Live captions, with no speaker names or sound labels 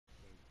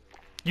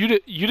You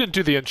didn't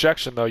do the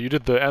injection though. You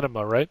did the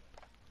enema, right?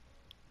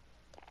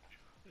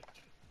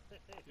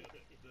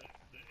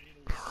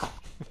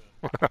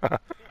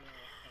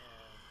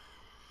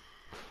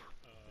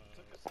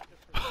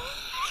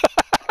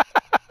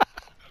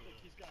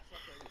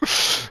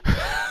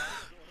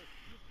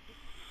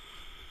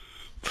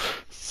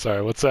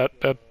 Sorry, what's that,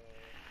 Ed?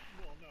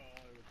 Well, no,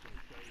 all I was going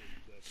to say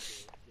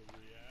is that the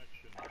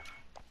reaction,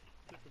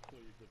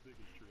 typically the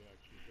biggest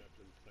reaction is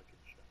after the second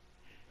shot.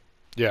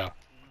 Yeah.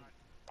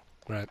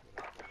 Right.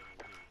 What I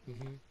do.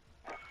 Hmm.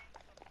 I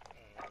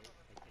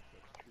think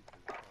that's true for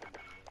Pfizer.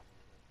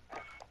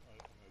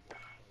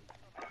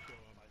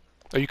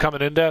 Are you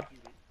coming in, What Dad? I do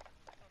to, yeah,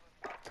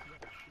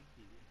 I should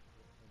be. I'm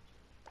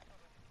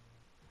sorry.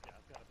 Yeah,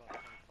 I've got about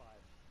 25.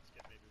 Let's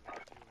get maybe 1 or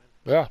 2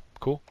 in. Yeah.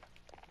 Cool. Let's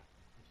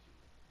see.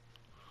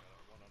 Got a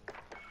one-on-one with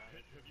the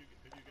manager. Have you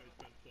guys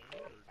been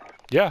playing or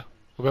just Yeah.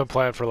 We've been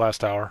playing for the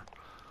last hour. oh,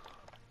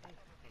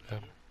 how'd Yeah.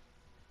 you do?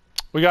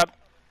 We got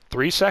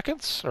 3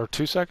 seconds or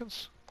 2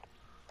 seconds.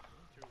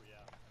 2, yeah.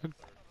 And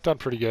third. Done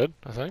pretty good,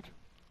 I think.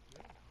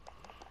 Yeah.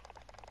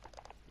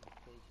 Pretty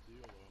close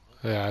deal though,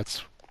 huh? Yeah,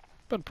 it's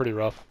been pretty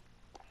rough.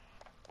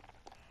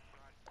 I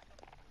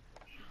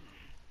should be in.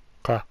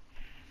 Okay.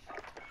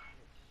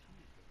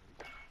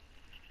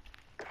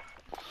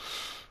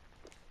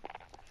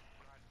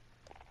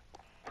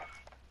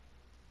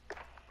 Let's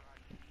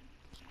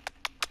see,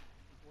 guys.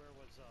 Where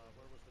was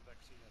the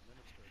vaccine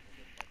administered? Was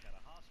it like at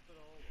a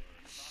hospital or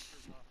a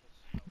doctor's office?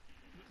 No.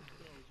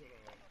 No, it was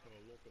at a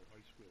local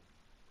high school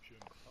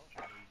gym, Oh.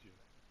 gymnasium.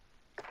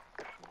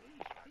 Well,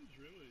 it was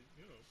really,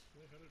 you know,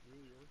 they had it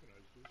really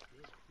organized. It was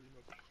good, pretty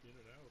much in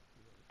and out,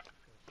 you know.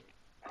 It's not that big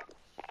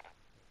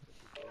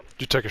deal.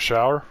 Did you take a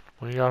shower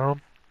when you got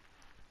home?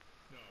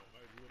 No, I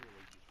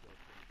literally just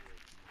walked in the door a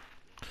few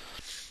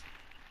minutes ago.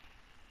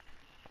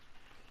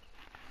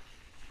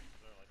 Was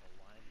there like a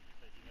line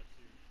that you had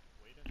to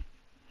wait in?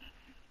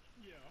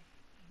 Yeah,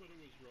 but it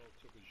was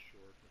relatively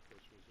short. Of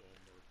course, it was all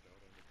marked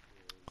out on the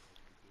floor, you know,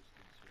 for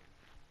distancing.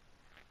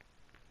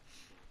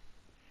 So,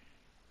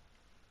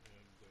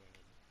 and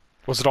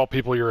Was it all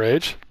people your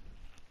age?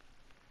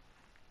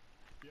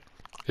 yeah,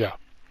 Yeah. yeah, it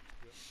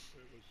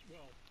was.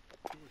 Well,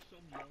 there were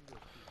some younger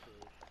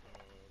people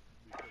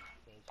because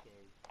also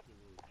there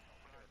were,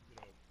 Healthcare. you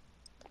know,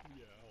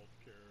 yeah,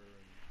 healthcare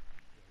and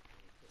that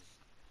kind of thing.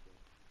 So,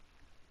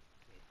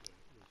 but it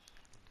was.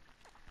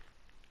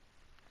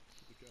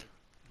 But the guy,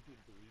 he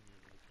didn't believe me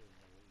when I told him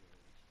how old I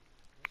was.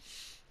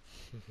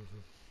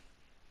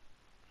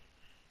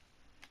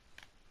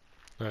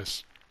 What?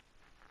 Nice. I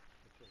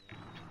told him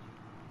I'm 62.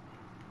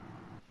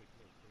 Take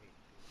no credit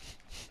for it.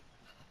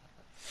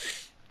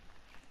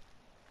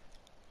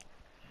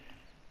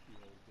 The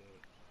old,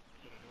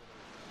 but I know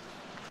that was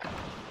good.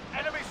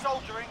 Enemy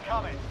soldier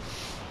incoming.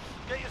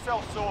 Get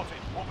yourself sorted.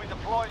 We'll be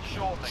deploying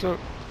shortly. So,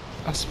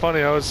 that's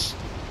funny. I was.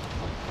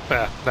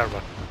 Never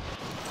mind.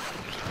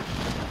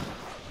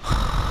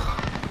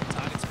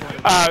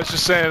 I was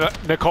just saying,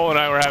 Nicole and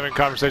I were having a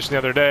conversation the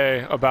other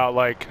day about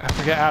like I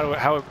forget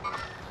how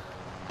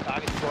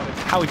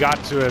we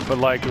got to it, but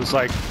like it was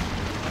like,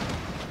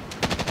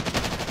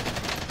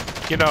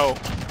 you know,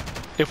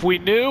 if we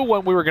knew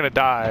when we were gonna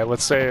die,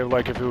 let's say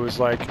like if it was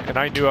like, and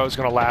I knew I was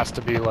gonna last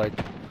to be like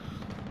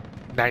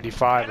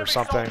 95 or Enemy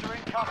something. soldier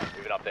incoming.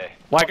 Move it up there.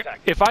 Like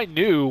Contact. if I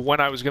knew when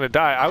I was gonna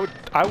die,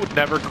 I would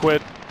never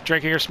quit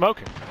drinking or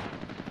smoking.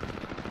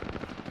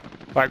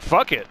 Like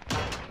fuck it.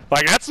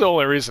 Like that's the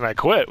only reason I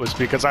quit was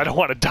because I don't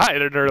want to die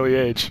at an early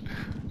age.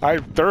 I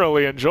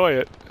thoroughly enjoy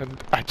it, and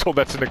I told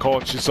that to Nicole,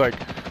 and she's like,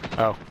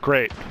 "Oh,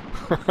 great."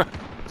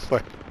 It's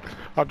like,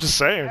 I'm just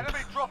saying. Enemy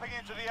dropping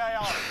into the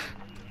AR.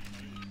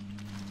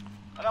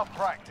 Enough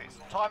practice.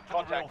 Time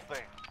for the real Contact.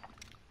 thing.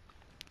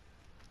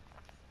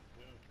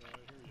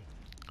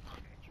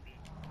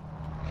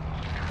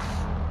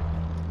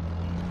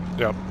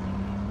 Yeah, I hear you. Yep.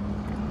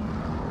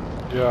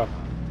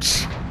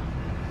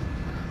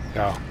 Yeah.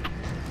 Yeah.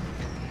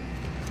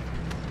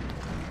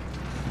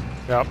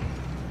 Yep.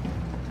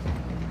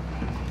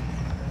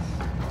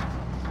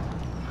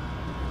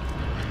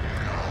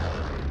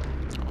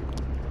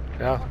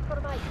 Yeah.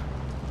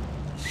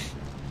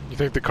 You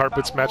think the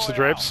carpets match the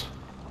drapes?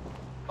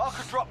 Mark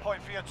a drop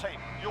point for your team.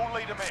 You'll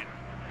lead them in.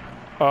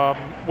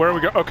 Where are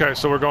we go? Okay,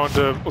 so we're going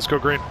to. Let's go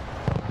green.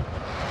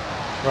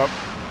 Up.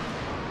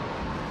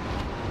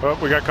 Oh,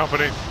 we got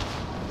company.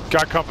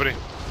 Got company.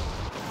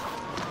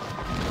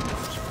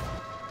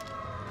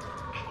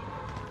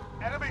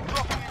 Enemy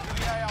dropping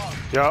into the AR.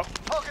 Yep.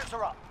 Targets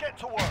are up. Get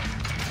to work.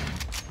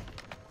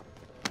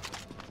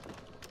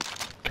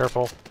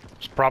 Careful.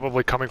 It's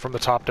probably coming from the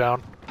top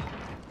down.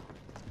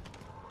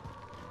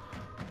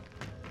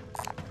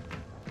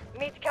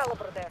 Meet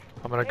caliber there.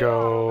 I'm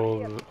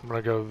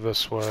gonna go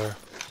this way.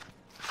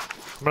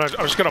 I'm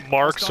just gonna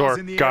mark so our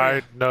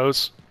guy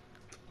knows.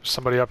 There's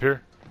somebody up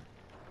here.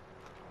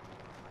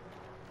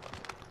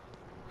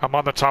 I'm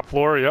on the top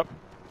floor. Yep.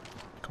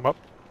 Come up.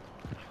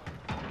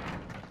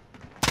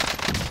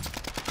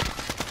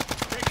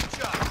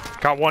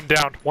 Got one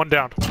down. One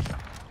down.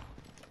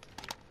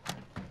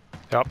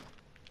 Yep.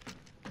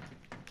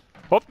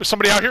 Oh, there's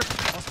somebody out here.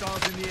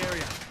 Hostiles in the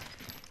area.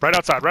 Right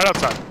outside, right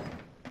outside.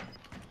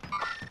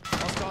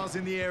 Hostiles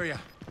in the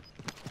area.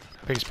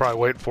 I think he's probably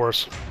waiting for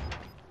us.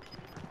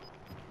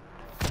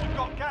 You've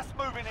got gas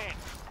moving in.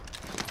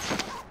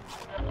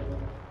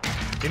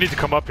 You need to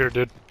come up here,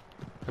 dude.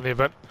 In the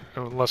event,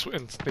 unless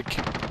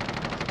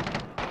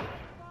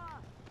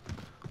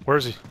where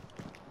is he?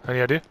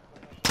 Any idea?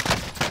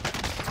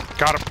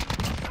 Got him.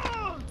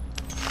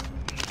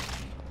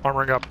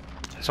 Armoring up.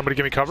 Somebody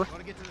give me cover.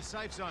 Gotta get to the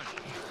safe zone.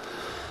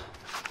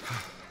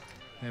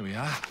 There we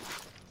are.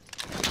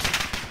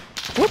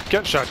 Whoop!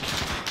 Get shot.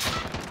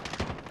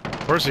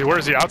 Where is he? Where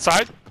is he?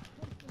 Outside?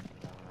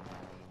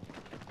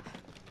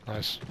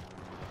 Nice.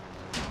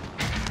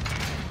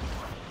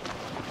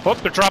 Oh,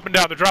 they're dropping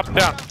down. They're dropping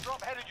down.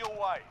 Drop headed your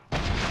way.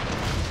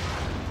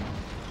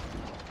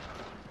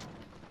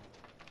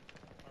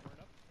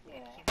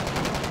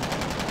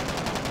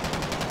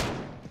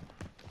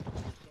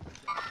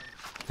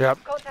 Yep.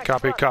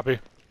 Copy. Copy.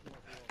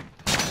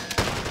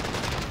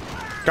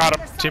 Got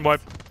him. Team wipe.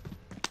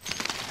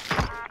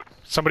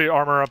 Somebody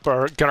armor up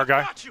or get our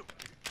guy.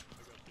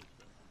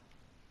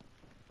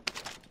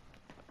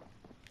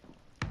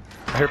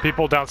 I hear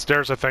people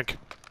downstairs, I think.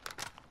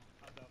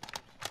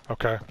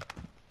 Okay.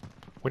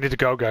 We need to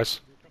go,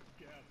 guys.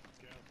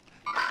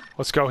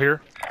 Let's go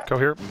here. Go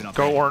here.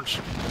 Go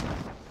orange.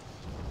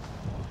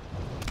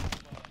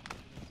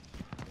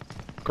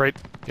 Great.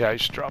 Yeah, you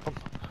should drop them.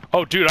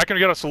 Oh, dude, I can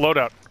get us a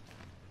loadout.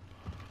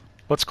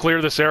 Let's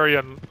clear this area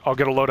and I'll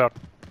get a loadout.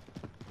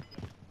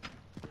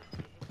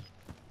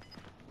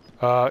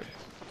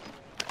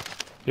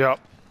 Yeah.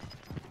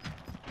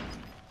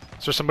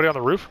 Is there somebody on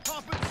the roof?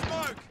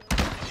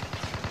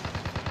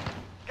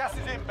 Gas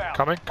is inbound.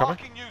 Coming.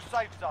 Marking new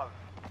safe zone.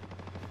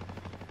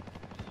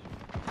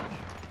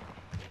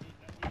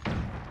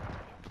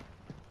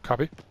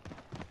 Copy.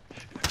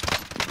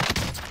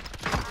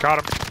 Got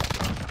him.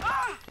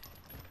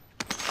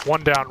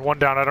 One down.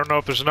 I don't know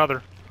if there's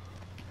another.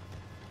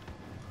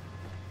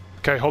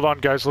 Okay, hold on,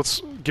 guys.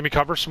 Let's give me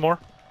cover some more.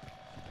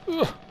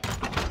 Ugh.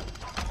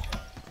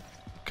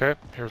 Okay,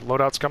 here,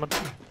 loadout's coming.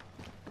 You've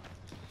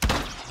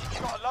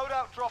got a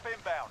loadout drop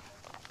inbound.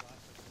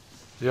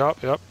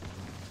 Yep.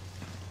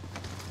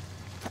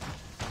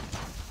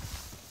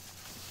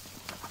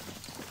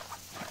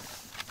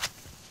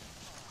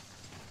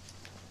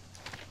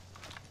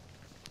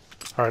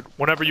 Alright,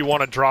 whenever you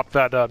want to drop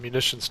that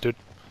munitions, dude.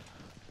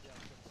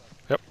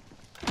 Yep.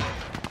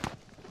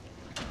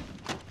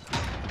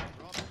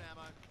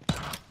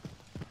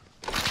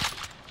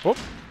 Whoop.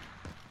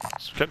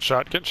 Getting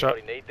shot.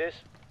 Need this?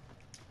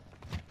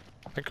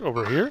 I think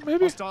over here,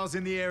 maybe? Hostiles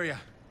in the area.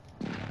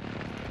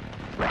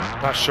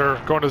 Not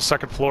sure. Going to the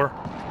second floor.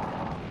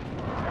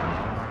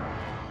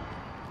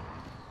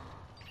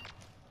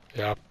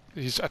 Yeah,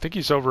 I think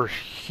he's over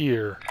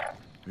here.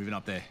 Moving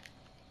up there.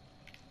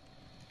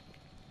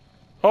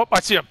 Oh,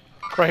 I see him.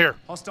 Right here.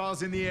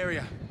 Hostiles in the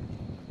area.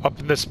 Up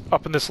in this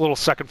little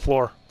second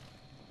floor.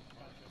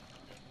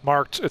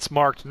 Marked. It's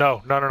marked.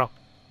 No. Got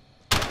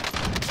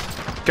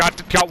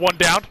one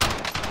down.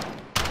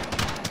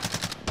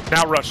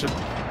 Now rush it.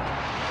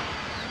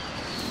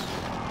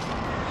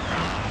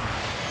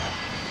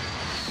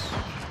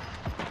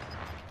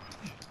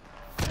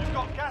 You've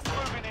got gas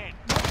moving in.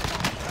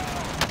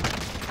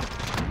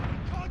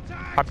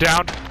 I'm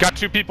down. Got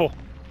two people.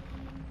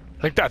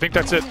 I think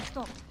that's it.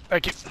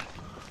 Thank you.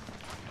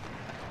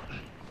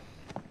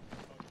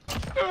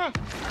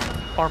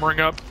 Armoring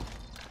up.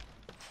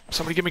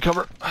 Somebody give me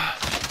cover.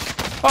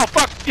 Oh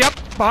fuck! Yep,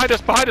 behind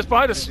us.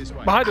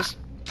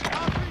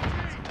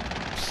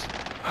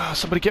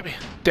 Somebody get me.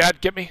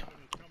 Dad, get me.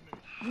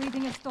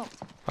 Breathing is stopped.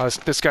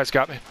 This guy's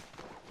got me.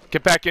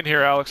 Get back in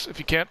here, Alex, if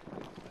you can.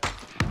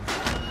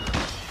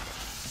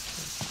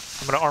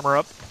 I'm gonna armor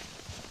up.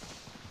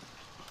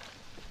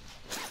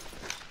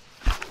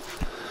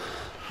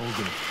 All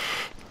good.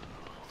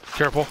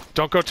 Careful.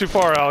 Don't go too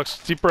far, Alex.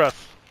 Deep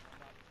breath.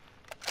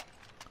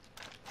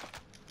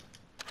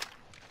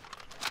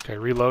 Okay,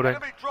 reloading.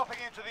 Enemy dropping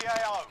into the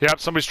AO. Yep,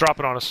 somebody's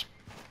dropping on us.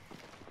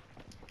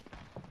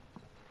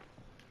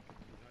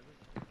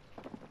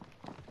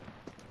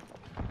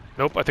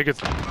 Nope, I think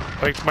it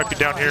might be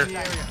down here.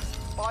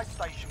 Buy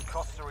station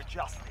costs are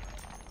adjusted.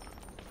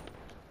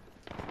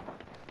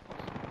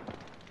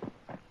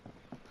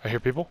 I hear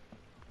people.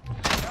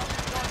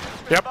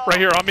 Yep, right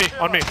here, on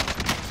me.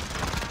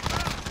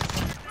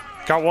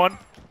 Got one.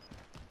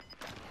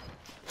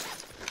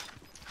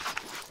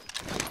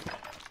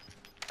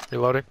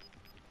 Reloading.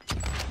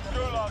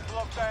 Gulag's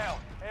locked down.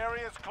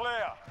 Area's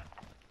clear.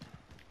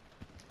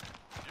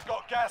 You've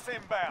got gas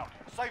inbound.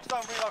 Safe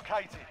zone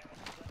relocated.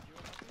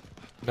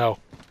 No.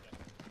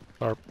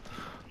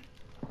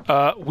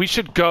 We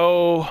should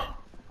go...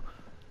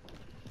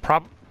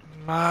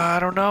 I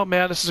don't know,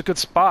 man. This is a good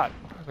spot.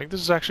 I think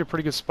this is actually a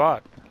pretty good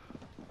spot.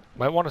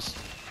 Might want to...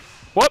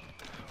 Whoop!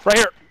 Right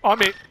here. On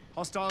me.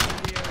 Hostiles in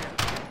the area.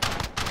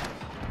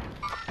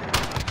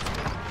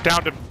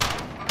 Downed him.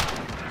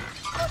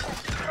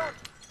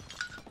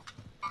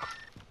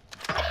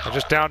 I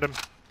just downed him.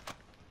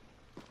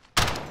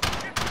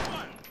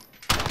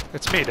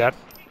 It's me, Dad.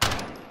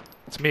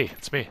 It's me.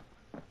 It's me.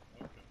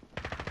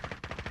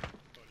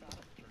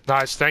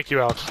 Nice. Thank you,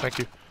 Alex. Thank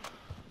you.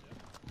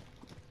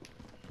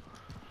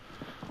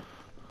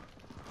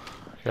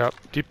 Yep.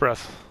 Deep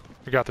breath.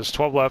 We got this.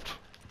 12 left.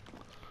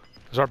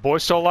 Is our boy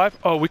still alive?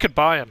 Oh, we could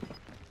buy him.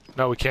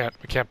 No, we can't.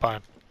 We can't buy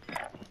him.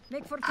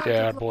 Make for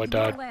Yeah, target boy looking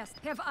died. northwest.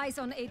 Have eyes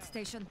on aid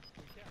station.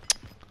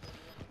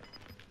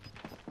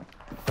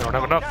 We don't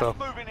have enough, Gas though.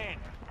 moving in.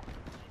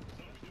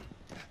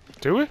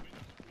 Do we?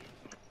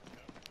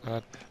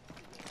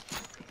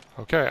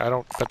 Okay, I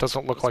don't... That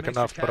doesn't look like Let's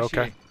make enough, some but cash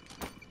okay.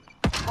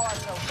 Fire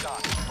sale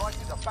done.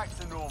 Prices are back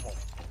to normal.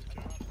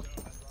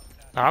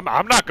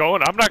 I'm not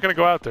going. I'm not going to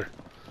go out there.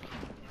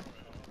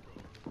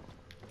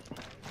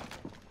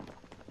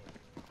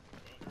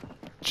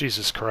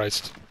 Jesus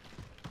Christ.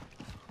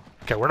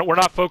 Okay, we're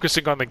not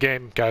focusing on the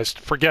game, guys.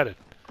 Forget it.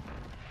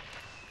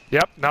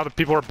 Yep, now the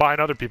people are buying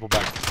other people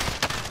back.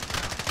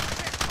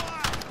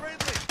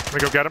 Let me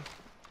go get him.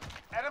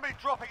 Enemy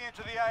dropping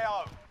into the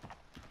AO.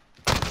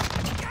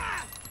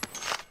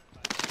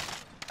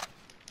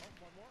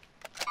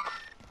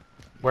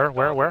 Where? In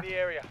the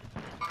area.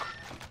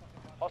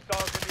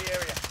 Hostiles in the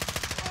area.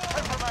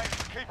 10 remaining.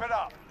 Keep it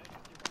up.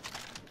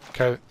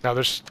 Okay, now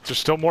there's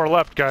still more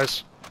left,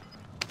 guys.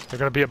 They're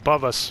going to be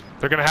above us.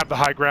 They're going to have the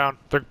high ground.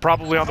 They're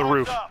probably on the Time's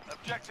roof. up.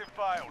 Objective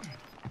failed.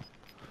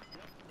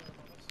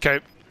 Okay.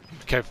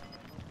 Okay.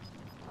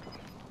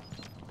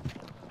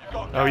 You've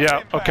got Oh, gas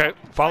yeah, inbound. okay.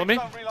 Follow Safe me?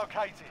 zone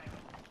relocated.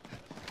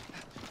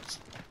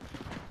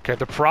 Okay,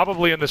 they're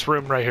probably in this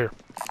room right here.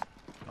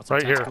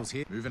 Right here.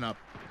 Here. Moving up.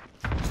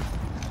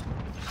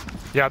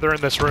 Yeah, they're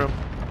in this room.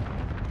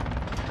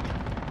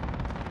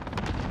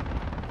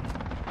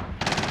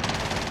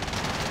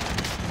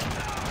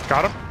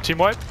 Got him. Team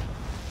white.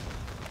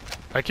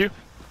 Thank you.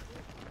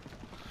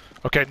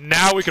 Okay,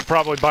 now we could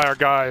probably buy our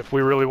guy if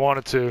we really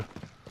wanted to.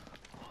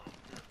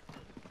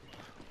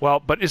 Well,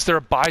 but is there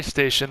a buy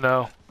station,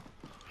 though?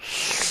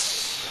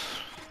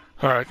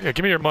 Alright, yeah,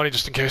 give me your money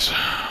just in case.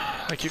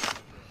 Thank you.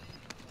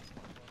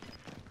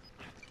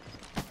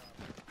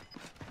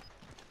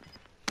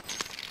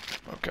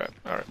 Okay,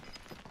 alright.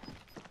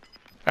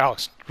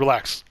 Alex,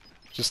 relax.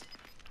 Just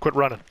quit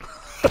running.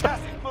 Gas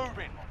is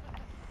moving.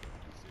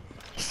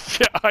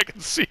 Yeah, I can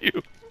see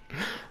you.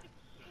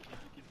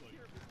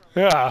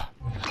 Yeah.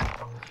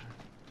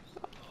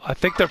 I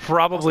think they're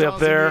probably up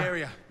Hostiles in the there.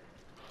 area.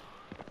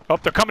 Oh,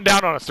 they're coming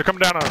down on us. They're coming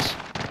down on us.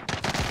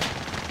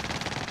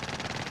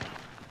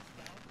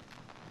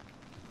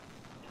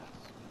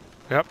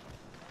 Yep.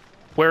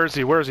 Where is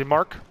he? Where is he?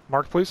 Mark?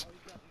 Mark, please.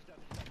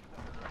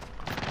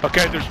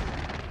 Okay, there's...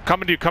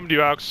 Coming to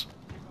you, Alex.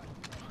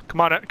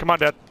 Come on,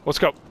 Dad. Let's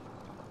go.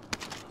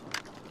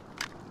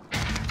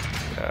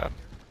 Yeah.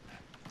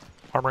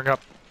 Armoring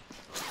up.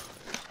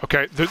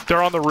 Okay,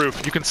 they're on the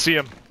roof. You can see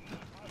them.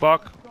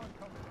 Fuck.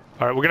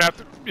 Alright, we're gonna have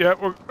to... Yeah,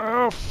 we're...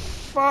 Oh,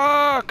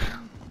 fuck!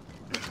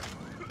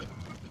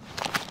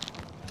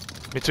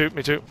 Me too,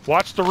 me too.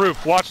 Watch the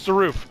roof, watch the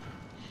roof.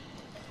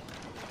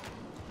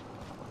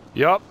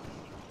 Yup.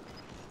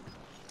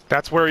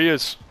 That's where he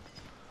is.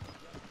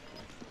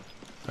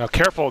 Now,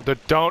 careful.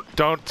 Don't...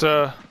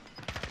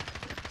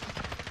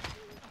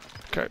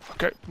 Okay,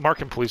 okay. Mark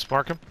him, please.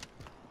 Mark him.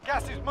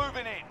 Gas is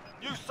moving in.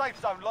 New safe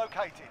zone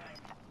located.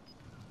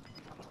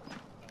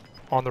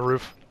 On the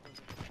roof.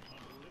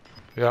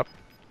 Yep.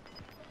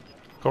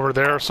 Over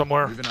there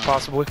somewhere, Moving on.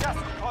 possibly. Gas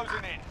is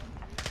closing in.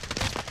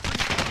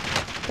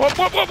 Whoop,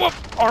 whoop, whoop, whoop.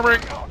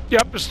 Armoring.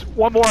 Yep, just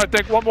one more, I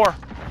think. One more.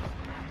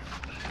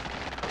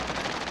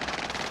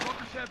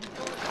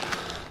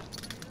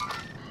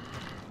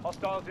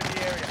 Hostiles in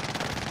the area.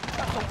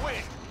 That's a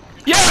win.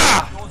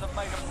 Yeah! Yours have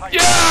made a pay.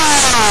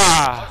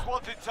 Yeah! Most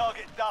wanted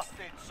target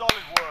dusted. Solid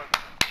work.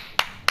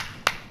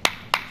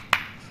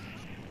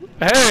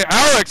 Hey,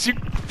 Alex, you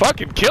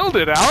fucking killed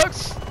it,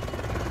 Alex.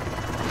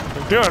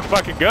 You're doing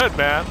fucking good,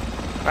 man.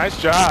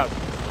 Nice job.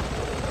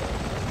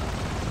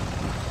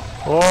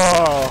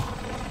 Whoa.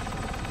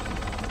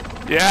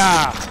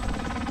 Yeah.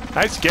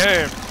 Nice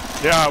game.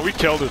 Yeah, we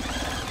killed it.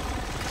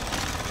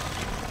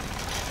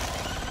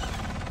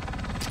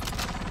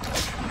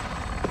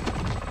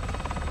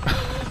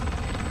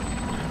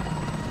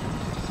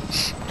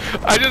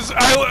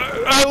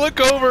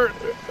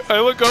 I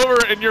look over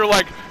and you're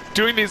like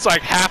doing these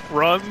like half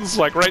runs,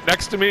 like right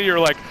next to me. You're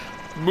like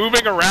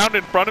moving around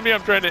in front of me.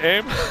 I'm trying to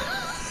aim.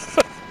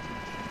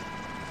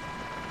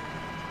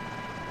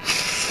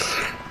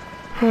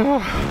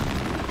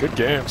 Good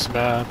games,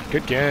 man.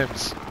 Good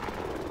games.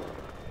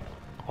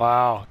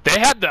 Wow. They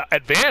had the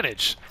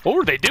advantage. What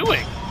were they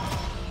doing?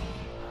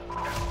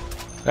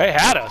 They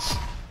had us.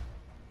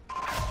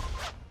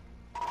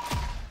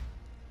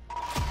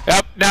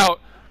 Yep.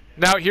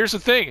 Now here's the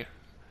thing.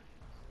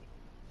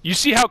 You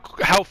see how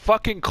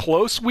fucking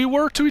close we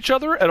were to each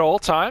other at all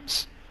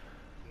times?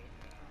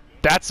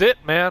 That's it,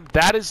 man.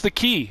 That is the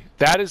key.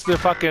 That is the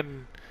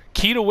fucking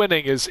key to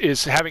winning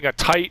is having a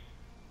tight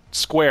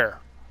square,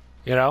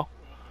 you know?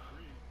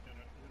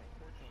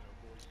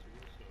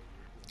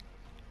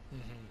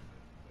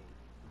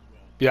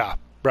 Yeah,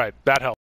 right. That helps.